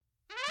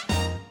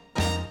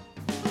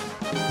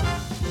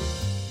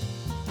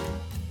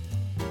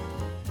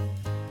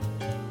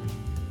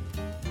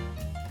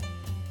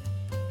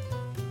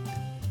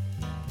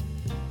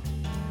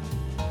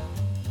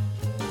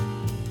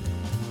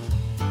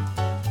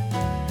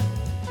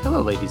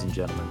Hello, ladies and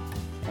gentlemen,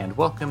 and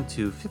welcome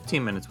to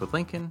 15 Minutes with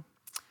Lincoln.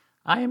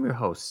 I am your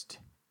host,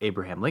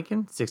 Abraham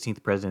Lincoln,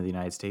 16th President of the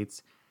United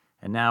States,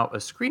 and now a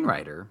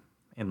screenwriter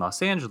in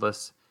Los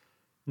Angeles.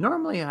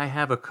 Normally, I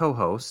have a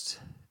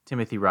co-host,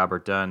 Timothy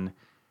Robert Dunn.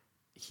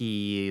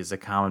 He is a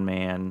common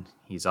man.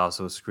 He's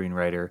also a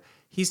screenwriter.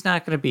 He's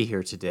not going to be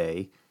here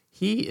today.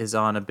 He is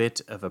on a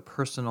bit of a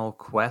personal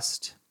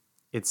quest,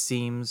 it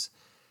seems.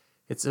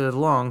 It's a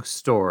long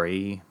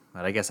story,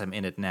 but I guess I'm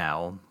in it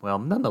now. Well,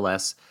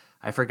 nonetheless,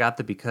 I forgot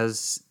that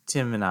because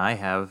Tim and I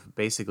have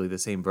basically the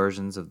same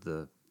versions of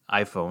the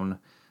iPhone.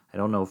 I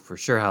don't know for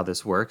sure how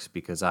this works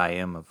because I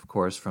am, of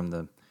course, from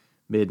the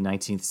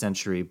mid-19th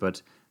century,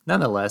 but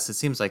nonetheless, it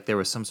seems like there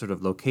was some sort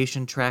of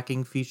location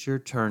tracking feature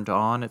turned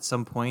on at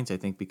some point, I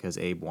think because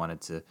Abe wanted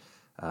to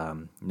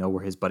know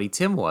where his buddy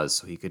Tim was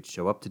so he could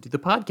show up to do the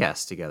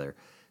podcast together.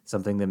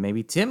 Something that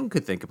maybe Tim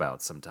could think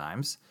about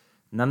sometimes.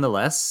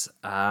 Nonetheless,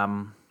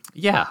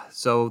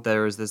 so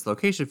there's this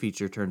location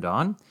feature turned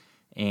on,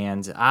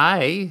 and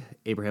I,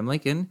 Abraham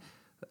Lincoln,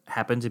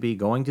 happened to be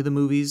going to the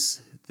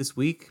movies this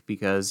week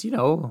because,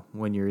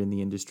 when you're in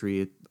the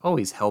industry, it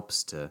always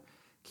helps to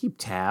keep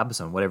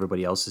tabs on what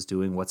everybody else is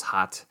doing, what's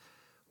hot,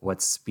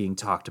 what's being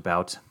talked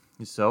about.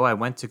 So I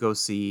went to go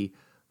see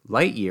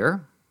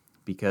Lightyear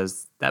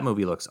because that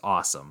movie looks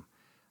awesome.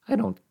 I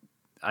don't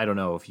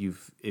know if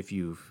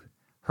you've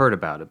heard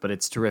about it, but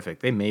it's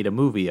terrific. They made a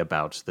movie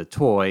about the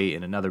toy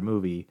in another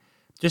movie.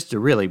 Just a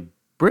really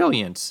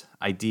brilliant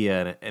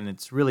idea, and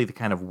it's really the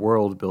kind of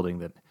world building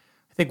that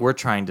I think we're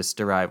trying to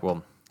strive,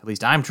 well, at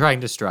least I'm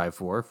trying to strive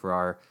for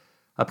our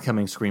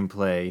upcoming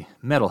screenplay,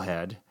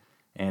 Metalhead,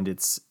 and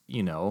its,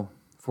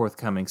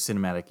 forthcoming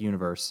cinematic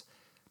universe.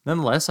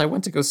 Nonetheless, I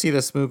went to go see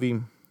this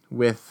movie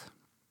with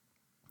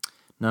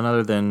none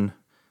other than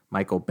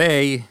Michael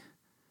Bay,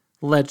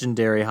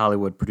 legendary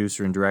Hollywood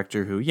producer and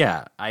director who,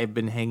 I've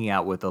been hanging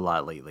out with a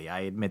lot lately. I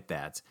admit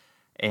that.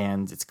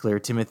 And it's clear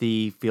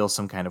Timothy feels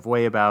some kind of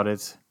way about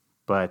it,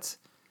 but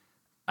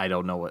I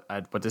don't know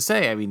what to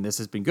say. I mean, this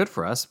has been good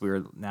for us.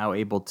 We're now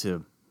able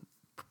to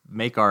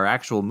make our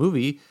actual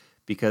movie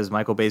because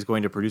Michael Bay is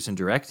going to produce and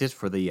direct it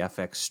for the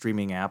FX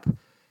streaming app.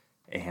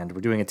 And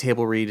we're doing a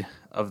table read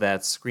of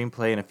that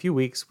screenplay in a few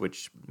weeks,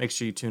 which make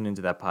sure you tune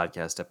into that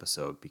podcast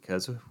episode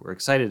because we're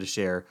excited to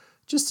share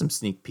just some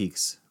sneak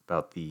peeks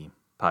about the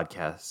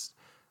podcast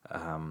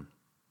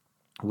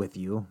with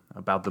you,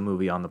 about the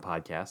movie on the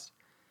podcast.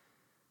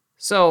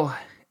 So,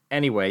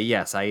 anyway,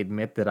 yes, I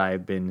admit that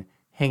I've been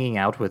hanging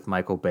out with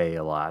Michael Bay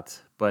a lot,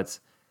 but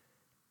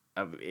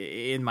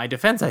in my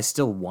defense, I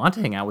still want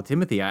to hang out with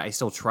Timothy. I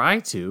still try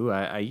to.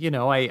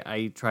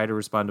 I try to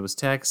respond to his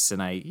texts,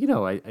 and I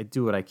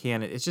do what I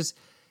can.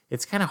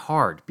 It's kind of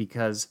hard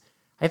because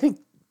I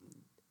think,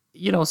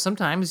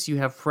 sometimes you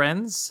have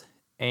friends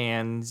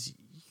and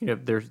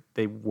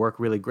they work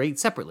really great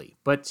separately,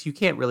 but you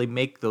can't really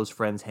make those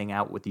friends hang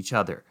out with each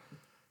other.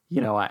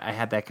 I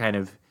had that kind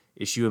of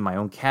issue in my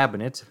own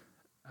cabinet.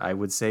 I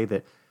would say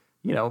that,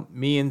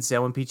 me and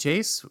Selwyn P.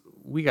 Chase,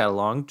 we got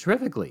along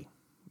terrifically,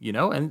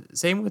 and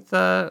same with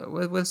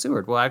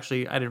Seward. Well,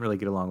 actually, I didn't really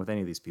get along with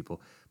any of these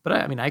people, but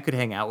I could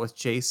hang out with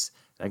Chase,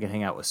 I could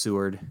hang out with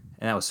Seward,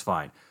 and that was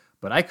fine.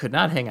 But I could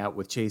not hang out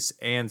with Chase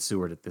and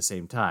Seward at the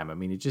same time.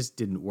 It just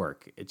didn't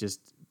work.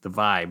 The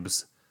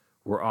vibes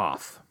were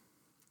off.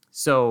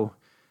 So,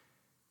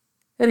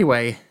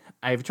 anyway,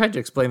 I've tried to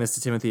explain this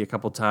to Timothy a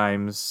couple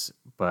times,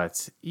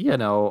 but,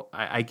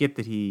 I get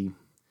that he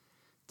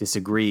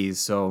disagrees.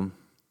 So,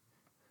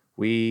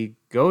 we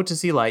go to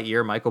see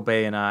Lightyear, Michael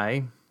Bay and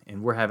I,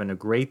 and we're having a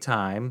great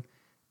time.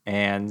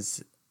 And,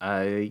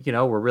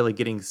 we're really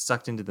getting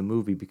sucked into the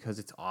movie because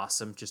it's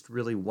awesome. Just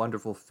really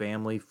wonderful,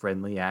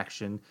 family-friendly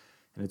action.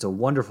 And it's a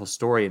wonderful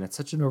story, and it's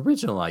such an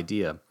original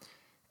idea.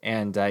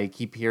 And I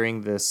keep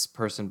hearing this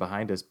person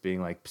behind us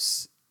being like,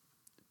 psst,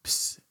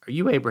 psst, are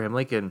you Abraham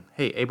Lincoln?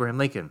 Hey, Abraham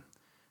Lincoln.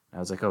 And I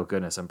was like, oh,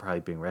 goodness, I'm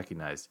probably being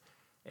recognized.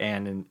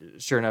 And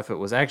sure enough, it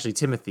was actually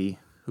Timothy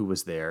who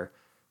was there.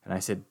 And I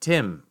said,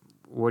 Tim,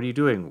 what are you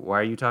doing? Why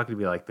are you talking to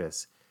me like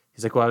this?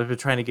 He's like, well, I've been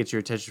trying to get your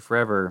attention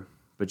forever,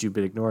 but you've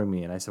been ignoring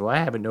me. And I said, well, I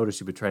haven't noticed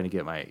you've been trying to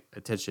get my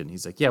attention.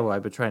 He's like, yeah, well,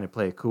 I've been trying to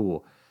play it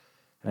cool.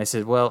 And I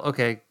said, well,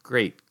 okay,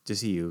 great to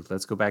see you.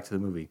 Let's go back to the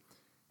movie.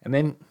 And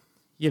then,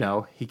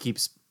 he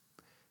keeps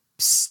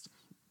psst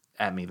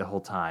at me the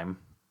whole time.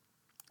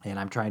 And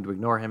I'm trying to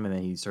ignore him, and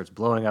then he starts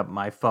blowing up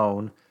my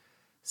phone,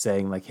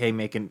 saying like, "Hey,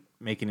 make an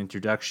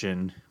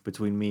introduction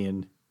between me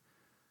and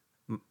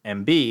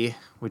MB,"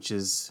 which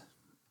is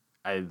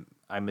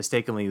I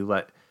mistakenly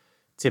let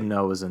Tim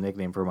know was a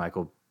nickname for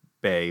Michael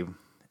Bay,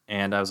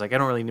 and I was like, "I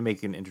don't really need to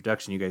make an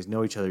introduction. You guys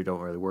know each other. You don't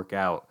really work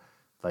out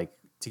like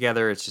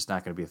together. It's just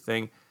not going to be a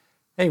thing."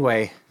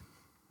 Anyway,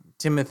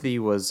 Timothy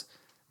was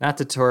not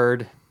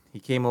deterred. He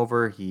came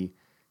over. He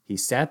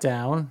sat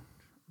down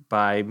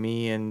by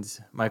me and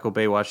Michael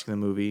Bay watching the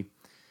movie.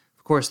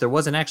 Of course, there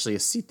wasn't actually a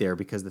seat there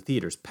because the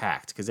theater's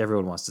packed because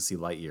everyone wants to see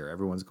Lightyear.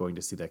 Everyone's going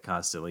to see that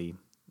constantly,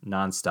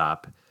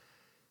 nonstop.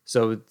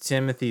 So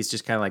Timothy's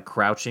just kind of like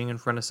crouching in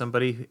front of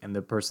somebody, and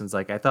the person's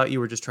like, I thought you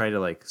were just trying to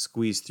like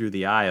squeeze through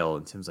the aisle.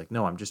 And Tim's like,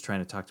 no, I'm just trying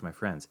to talk to my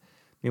friends.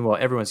 Meanwhile,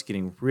 everyone's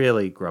getting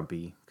really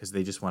grumpy because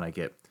they just want to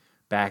get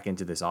back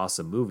into this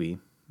awesome movie.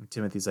 And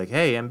Timothy's like,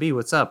 hey, MB,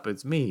 what's up?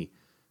 It's me,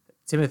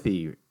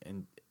 Timothy.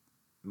 And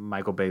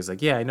Michael Bay's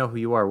like, yeah, I know who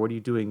you are. What are you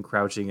doing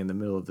crouching in the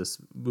middle of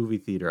this movie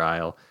theater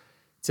aisle?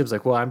 Tim's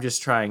like, well, I'm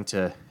just trying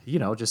to,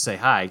 just say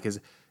hi, because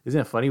isn't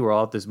it funny? We're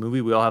all at this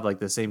movie. We all have like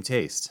the same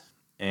taste.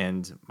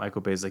 And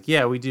Michael Bay's like,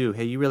 yeah, we do.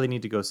 Hey, you really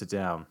need to go sit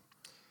down.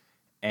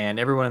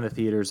 And everyone in the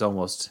theater is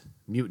almost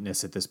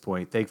mutinous at this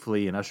point.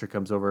 Thankfully, an usher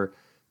comes over,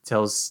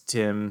 tells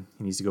Tim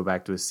he needs to go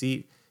back to his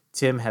seat.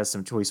 Tim has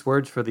some choice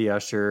words for the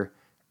usher,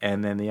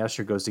 and then the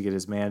usher goes to get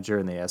his manager,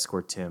 and they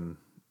escort Tim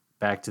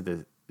back to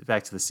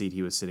the seat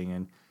he was sitting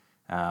in.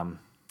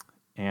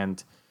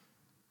 And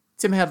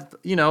Tim had,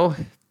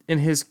 in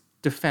his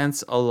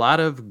defense, a lot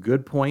of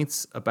good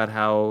points about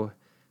how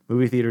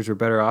movie theaters were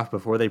better off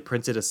before they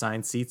printed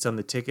assigned seats on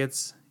the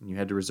tickets, and you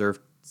had to reserve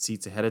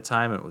seats ahead of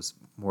time. It was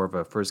more of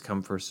a first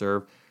come, first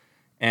serve.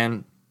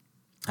 And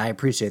I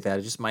appreciate that.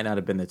 It just might not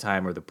have been the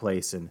time or the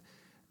place, and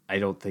I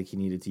don't think he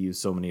needed to use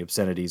so many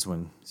obscenities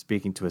when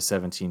speaking to a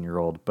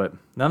 17-year-old. But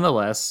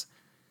nonetheless,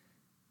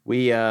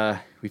 we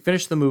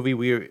finished the movie.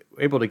 We were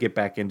able to get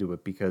back into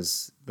it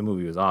because the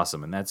movie was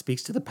awesome, and that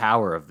speaks to the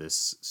power of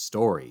this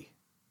story.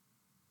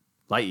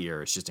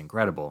 Lightyear is just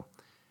incredible.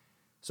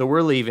 So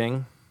we're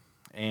leaving,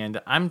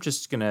 and I'm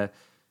just going to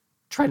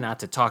try not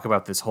to talk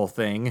about this whole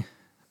thing.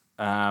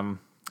 And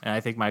I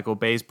think Michael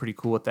Bay's pretty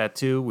cool with that,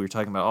 too. We were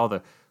talking about all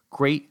the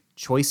great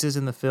choices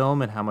in the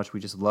film and how much we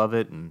just love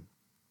it. And,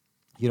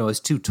 as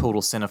two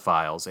total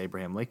cinephiles,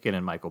 Abraham Lincoln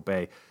and Michael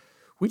Bay,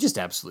 we just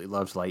absolutely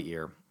loved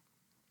Lightyear.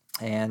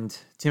 And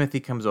Timothy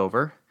comes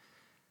over,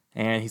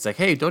 and he's like,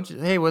 hey,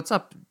 what's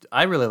up?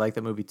 I really like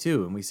that movie,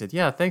 too. And we said,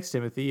 yeah, thanks,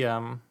 Timothy.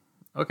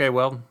 Okay,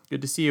 well,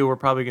 good to see you. We're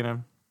probably going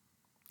to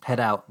head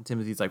out. And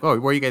Timothy's like, oh,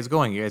 where are you guys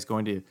going? You guys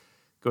going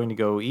to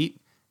go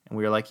eat? And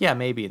we were like, yeah,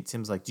 maybe. And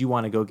Tim's like, do you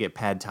want to go get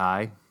pad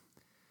thai?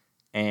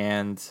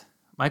 And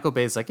Michael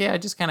Bay's like, yeah, I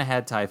just kind of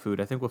had Thai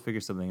food. I think we'll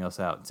figure something else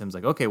out. And Tim's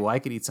like, okay, well, I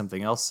could eat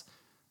something else.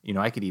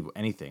 I could eat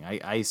anything.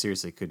 I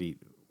seriously could eat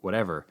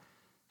whatever.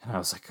 And I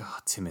was like, oh,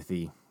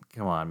 Timothy,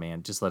 come on,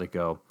 man, just let it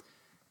go.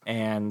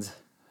 And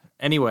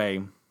anyway,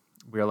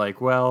 we were like,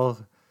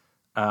 well,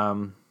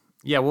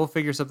 yeah, we'll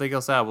figure something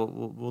else out.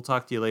 We'll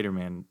talk to you later,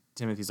 man.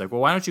 Timothy's like,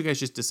 well, why don't you guys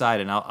just decide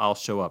and I'll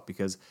show up,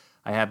 because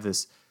I have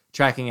this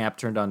tracking app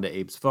turned on to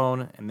Abe's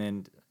phone. And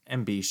then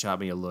MB shot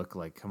me a look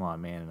like, come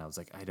on, man. And I was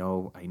like, I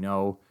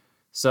know.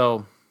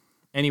 So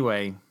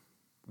anyway,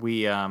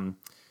 we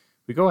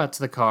go out to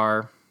the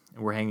car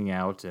and we're hanging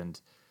out, and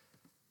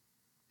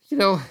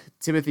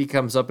Timothy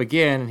comes up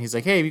again and he's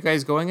like, hey, are you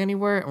guys going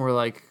anywhere? And we're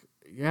like,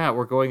 yeah,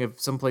 we're going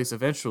someplace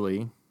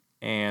eventually.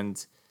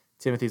 And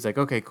Timothy's like,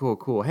 okay,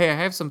 cool. Hey, I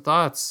have some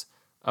thoughts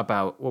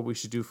about what we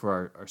should do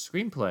for our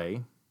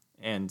screenplay.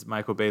 And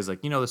Michael Bay's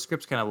like, the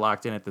script's kind of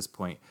locked in at this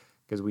point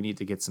because we need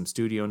to get some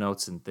studio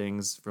notes and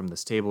things from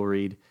this table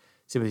read.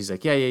 Timothy's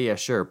like, yeah,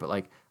 sure. But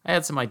like, I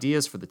had some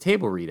ideas for the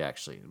table read,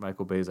 actually. And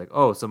Michael Bay's like,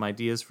 oh, some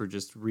ideas for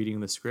just reading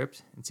the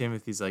script? And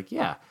Timothy's like,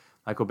 yeah.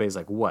 Michael Bay's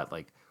like, what?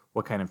 Like,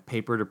 what kind of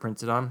paper to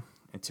print it on?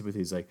 And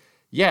Timothy's like,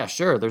 yeah,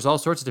 sure. There's all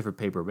sorts of different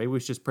paper. Maybe we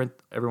should just print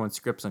everyone's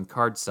scripts on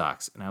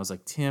cardstocks. And I was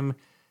like, Tim,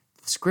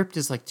 the script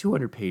is like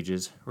 200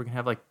 pages. We're going to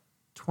have like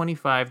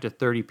 25 to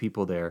 30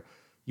 people there.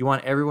 You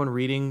want everyone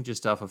reading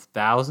just off of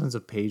thousands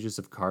of pages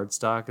of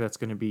cardstock? That's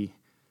going to be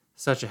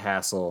such a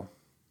hassle.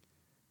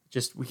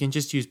 We can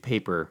just use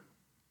paper.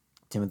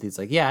 Timothy's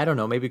like, yeah, I don't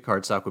know. Maybe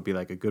cardstock would be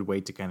like a good way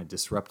to kind of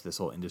disrupt this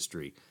whole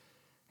industry.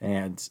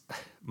 And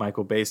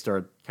Michael Bay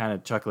started kind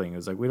of chuckling. It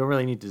was like, we don't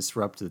really need to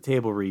disrupt the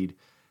table read.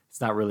 It's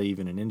not really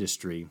even an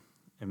industry.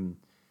 And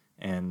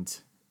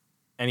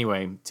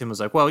anyway, Tim was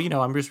like, well,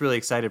 I'm just really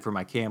excited for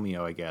my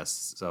cameo, I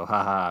guess. So,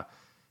 haha.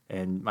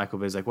 And Michael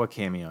Bay's like, what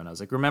cameo? And I was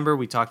like, remember,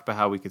 we talked about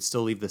how we could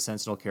still leave the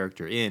Sentinel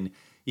character in.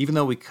 Even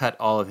though we cut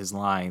all of his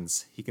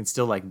lines, he can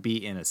still like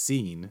be in a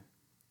scene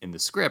in the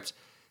script,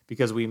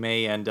 because we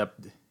may end up,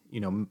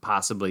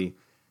 possibly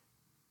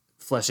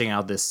fleshing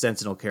out this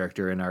Sentinel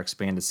character in our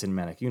expanded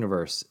cinematic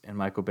universe. And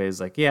Michael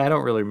Bay's like, yeah, I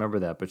don't really remember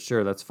that, but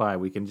sure, that's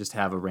fine. We can just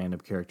have a random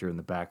character in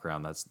the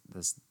background. That's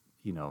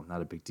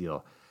not a big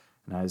deal.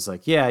 And I was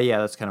like, yeah,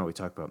 that's kind of what we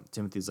talked about.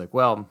 Timothy's like,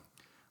 well,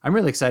 I'm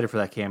really excited for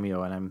that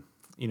cameo, and I'm,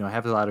 I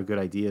have a lot of good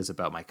ideas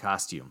about my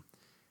costume.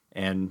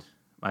 And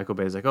Michael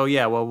Bay's like, oh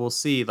yeah, well, we'll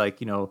see,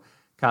 like,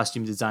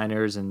 costume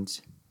designers and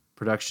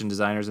production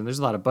designers, and there's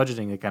a lot of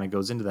budgeting that kind of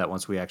goes into that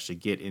once we actually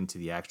get into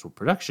the actual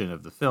production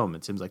of the film.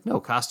 And Tim's like,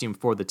 no, costume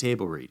for the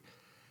table read.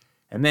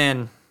 And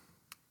then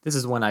this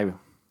is when I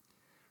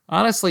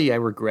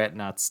regret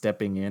not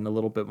stepping in a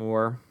little bit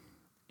more,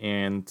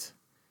 and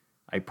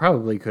I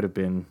probably could have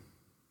been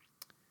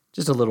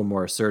just a little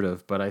more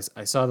assertive, but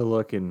I saw the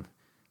look in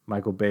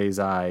Michael Bay's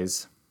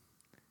eyes.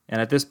 And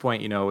at this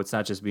point, it's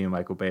not just me and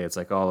Michael Bay, it's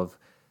like all of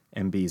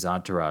MB's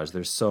entourage.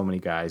 There's so many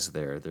guys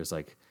there. There's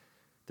like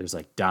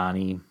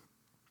Donnie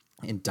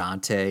and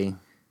Dante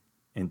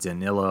and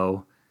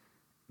Danilo,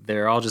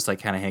 they're all just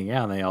like kind of hanging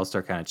out, and they all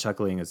start kind of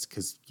chuckling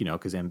because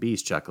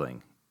MB's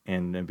chuckling,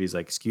 and MB's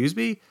like, "Excuse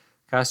me,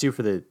 costume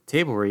for the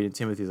table read?" And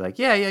Timothy's like,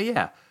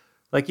 "Yeah.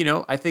 Like,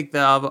 I think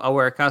that I'll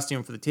wear a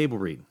costume for the table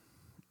read."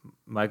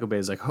 Michael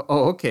Bay's like,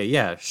 "Oh, okay,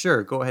 yeah,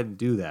 sure, go ahead and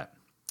do that."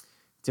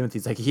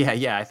 Timothy's like,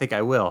 "Yeah, I think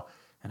I will."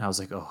 And I was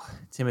like, "Oh,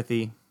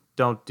 Timothy,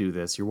 don't do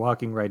this. You're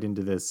walking right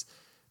into this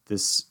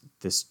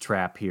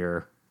trap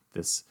here,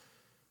 this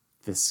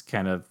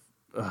kind of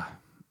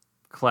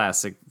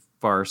classic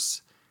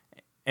farce."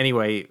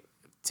 Anyway,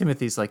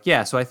 Timothy's like,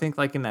 "Yeah, so I think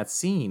like in that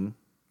scene,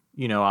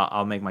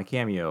 I'll make my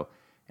cameo."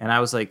 And I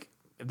was like,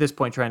 at this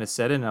point trying to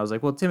set it, and I was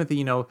like, "Well, Timothy,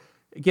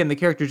 again, the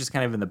character's just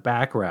kind of in the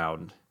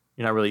background.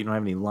 You don't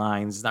have any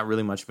lines. It's not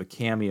really much of a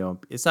cameo.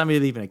 It's not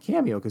really even a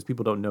cameo because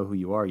people don't know who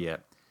you are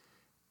yet.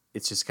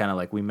 It's just kind of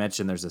like we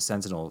mentioned there's a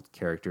Sentinel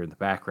character in the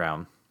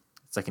background.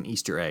 It's like an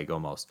Easter egg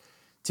almost."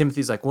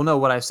 Timothy's like, "Well, no,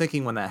 what I was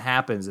thinking when that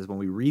happens is when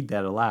we read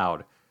that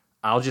aloud,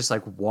 I'll just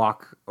like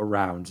walk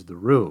around the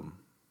room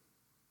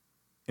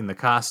in the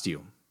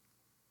costume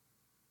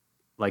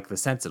like the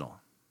Sentinel."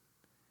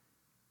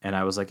 And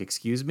I was like,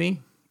 "Excuse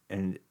me?"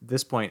 And at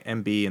this point,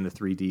 MB and the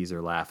 3Ds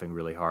are laughing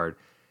really hard.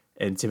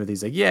 And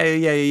Timothy's like,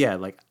 yeah.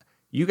 Like,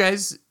 you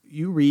guys,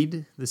 you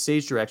read the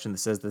stage direction that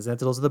says the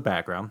Sentinels in the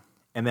background,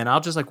 and then I'll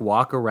just like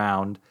walk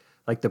around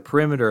like the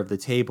perimeter of the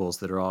tables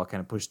that are all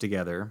kind of pushed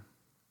together.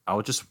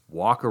 I'll just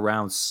walk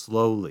around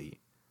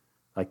slowly,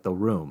 like the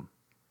room.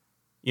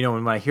 And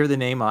when I hear the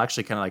name, I'll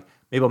actually kind of like,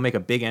 maybe I'll make a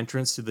big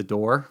entrance to the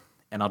door,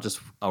 and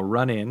I'll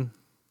run in,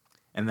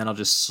 and then I'll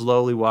just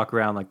slowly walk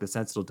around like the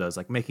Sentinel does,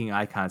 like making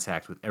eye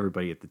contact with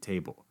everybody at the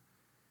table.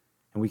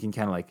 And we can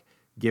kind of like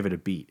give it a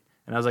beat.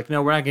 And I was like,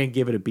 "No, we're not going to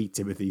give it a beat,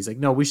 Timothy." He's like,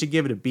 "No, we should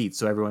give it a beat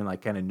so everyone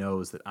like kind of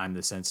knows that I'm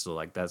the Sentinel.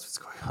 Like that's what's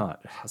going on."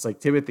 I was like,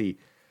 "Timothy,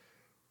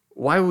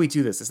 why would we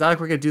do this? It's not like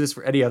we're going to do this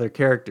for any other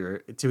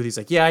character." And Timothy's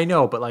like, "Yeah, I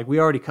know, but like we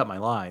already cut my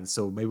lines,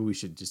 so maybe we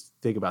should just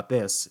think about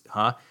this,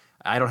 huh?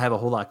 I don't have a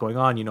whole lot going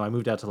on. I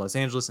moved out to Los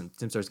Angeles," and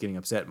Tim starts getting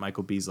upset.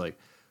 Michael Bay's like,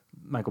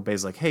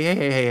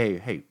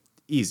 "Hey,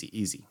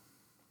 easy.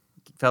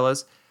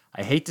 Fellas,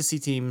 I hate to see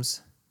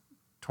teams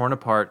torn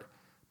apart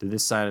to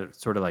this side of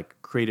sort of like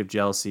creative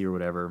jealousy or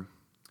whatever.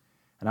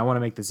 And I want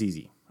to make this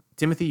easy.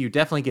 Timothy, you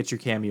definitely get your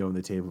cameo in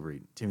the table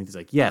read." Timothy's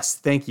like, "Yes,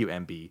 thank you,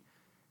 MB."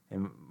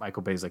 And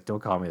Michael Bay's like, "Don't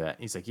call me that."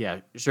 He's like,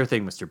 "Yeah, sure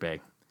thing, Mr.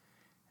 Bay."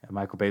 And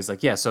Michael Bay's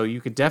like, "Yeah, so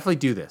you could definitely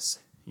do this.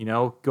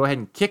 Go ahead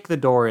and kick the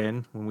door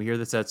in when we hear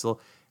the Setzel,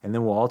 and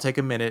then we'll all take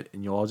a minute,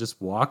 and you'll all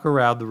just walk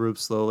around the room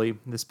slowly." At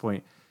this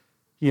point,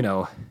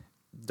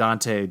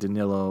 Dante,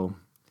 Danilo,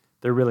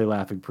 they're really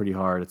laughing pretty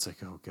hard. It's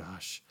like, oh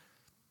gosh.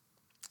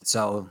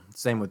 So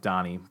same with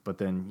Donnie, but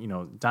then,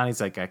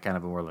 Donnie's like kind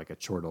of more like a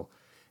chortle.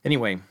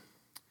 Anyway,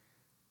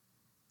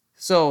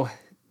 so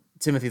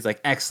Timothy's like,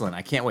 "Excellent.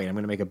 I can't wait. I'm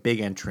going to make a big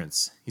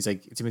entrance."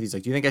 Timothy's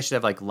like, "Do you think I should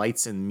have like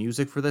lights and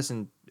music for this?"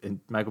 And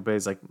Michael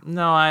Bay's like,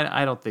 "No,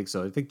 I don't think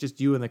so. I think just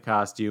you in the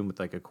costume with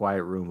like a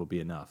quiet room will be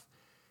enough."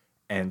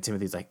 And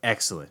Timothy's like,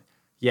 "Excellent.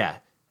 Yeah."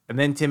 And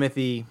then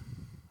Timothy,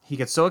 he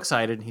gets so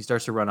excited and he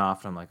starts to run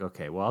off. And I'm like,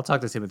 "Okay, well, I'll talk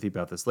to Timothy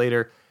about this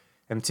later."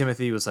 And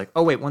Timothy was like,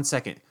 "Oh, wait, 1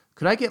 second.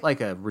 Could I get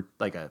like a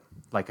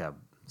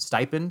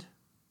stipend?"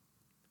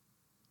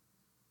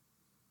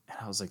 And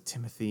I was like,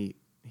 "Timothy,"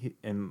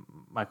 and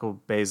Michael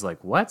Bay's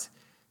like, "What?"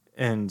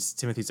 And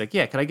Timothy's like,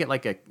 "Yeah, could I get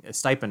like a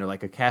stipend or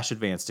like a cash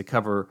advance to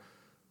cover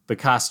the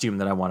costume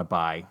that I want to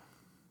buy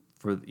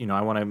for,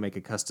 I want to make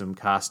a custom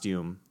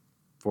costume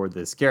for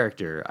this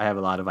character. I have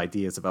a lot of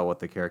ideas about what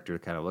the character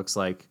kind of looks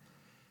like."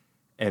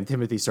 And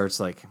Timothy starts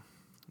like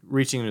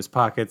reaching in his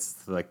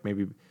pockets to like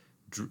maybe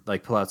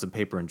like pull out some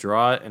paper and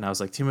draw it. And I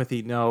was like,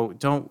 "Timothy, no,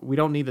 we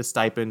don't need a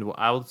stipend.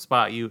 I'll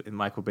spot you." And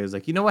Michael Bay was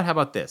like, "You know what? How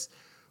about this?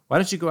 Why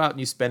don't you go out and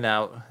you spend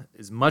out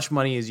as much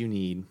money as you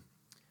need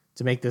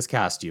to make this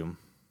costume,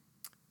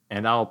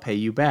 and I'll pay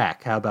you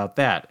back. How about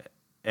that?"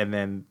 And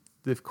then,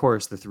 of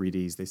course, the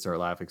 3Ds, they start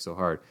laughing so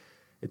hard.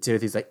 And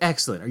Timothy's like,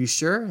 "Excellent. Are you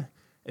sure?"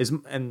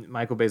 And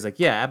Michael Bay's like,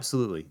 "Yeah,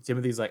 absolutely."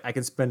 Timothy's like, "I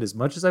can spend as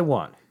much as I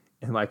want."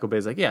 And Michael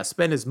Bay's like, "Yeah,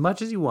 spend as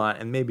much as you want,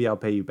 and maybe I'll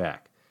pay you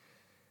back."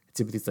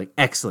 Timothy's like,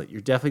 "Excellent.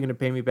 You're definitely going to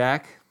pay me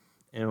back?"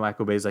 And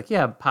Michael Bay's like,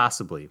 "Yeah,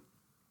 possibly."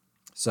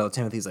 So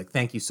Timothy's like,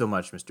 "Thank you so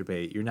much, Mr.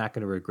 Bay. You're not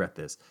going to regret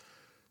this."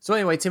 So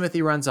anyway,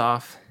 Timothy runs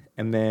off,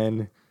 and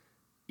then,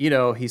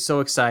 he's so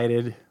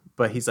excited,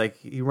 but he's like,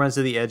 he runs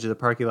to the edge of the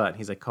parking lot, and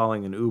he's like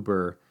calling an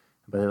Uber,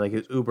 but like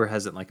his Uber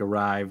hasn't like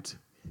arrived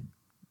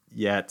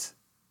yet,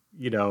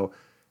 and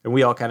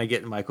we all kind of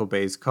get in Michael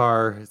Bay's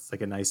car. It's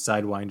like a nice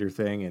Sidewinder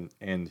thing,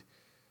 and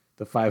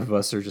the five of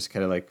us are just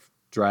kind of like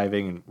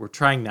driving, and we're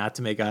trying not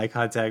to make eye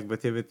contact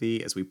with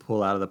Timothy as we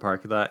pull out of the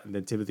parking lot. And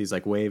then Timothy's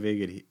like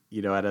waving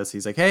and at us.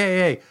 He's like,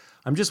 hey,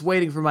 I'm just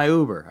waiting for my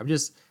Uber.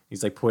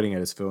 He's like pointing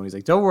at his phone. He's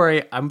like, "Don't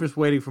worry, I'm just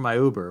waiting for my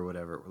Uber," or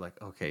whatever. We're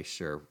like, "Okay,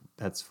 sure.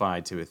 That's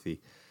fine,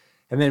 Timothy."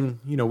 And then,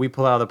 we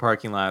pull out of the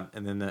parking lot,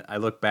 and then I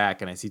look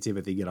back and I see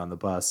Timothy get on the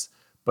bus.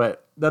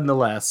 But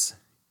nonetheless,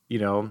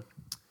 the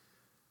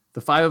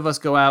five of us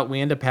go out.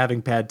 We end up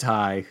having pad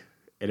thai,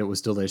 and it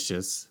was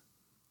delicious.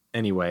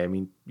 Anyway, I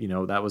mean,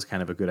 that was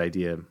kind of a good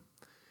idea.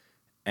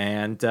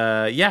 And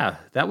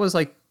that was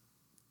like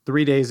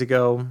 3 days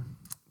ago.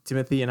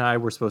 Timothy and I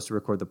were supposed to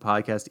record the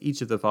podcast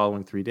each of the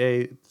following 3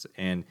 days,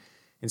 and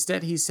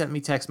instead he sent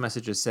me text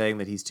messages saying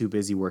that he's too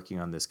busy working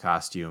on this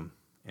costume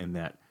and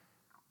that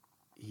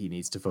he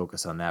needs to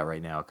focus on that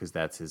right now because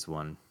that's his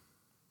one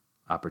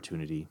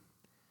opportunity.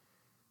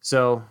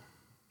 So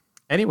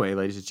anyway,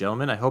 ladies and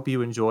gentlemen, I hope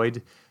you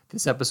enjoyed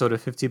this episode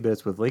of 15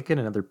 Minutes with Lincoln,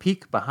 another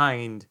peek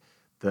behind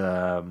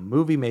the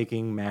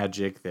movie-making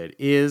magic that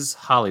is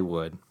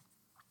Hollywood.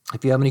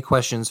 If you have any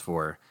questions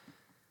for,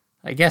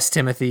 I guess,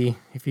 Timothy,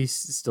 if he's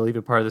still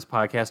even part of this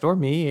podcast, or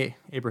me,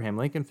 Abraham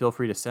Lincoln, feel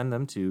free to send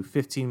them to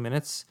 15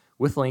 Minutes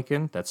with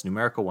Lincoln, that's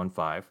numerical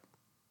 15,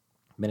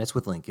 Minutes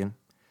with Lincoln,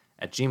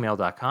 at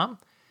gmail.com.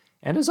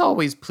 And as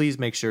always, please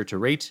make sure to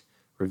rate,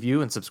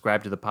 review, and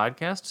subscribe to the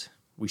podcast.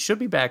 We should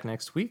be back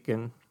next week,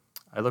 and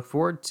I look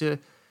forward to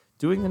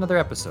doing another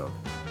episode.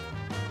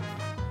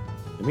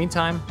 In the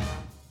meantime,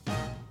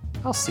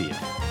 I'll see you.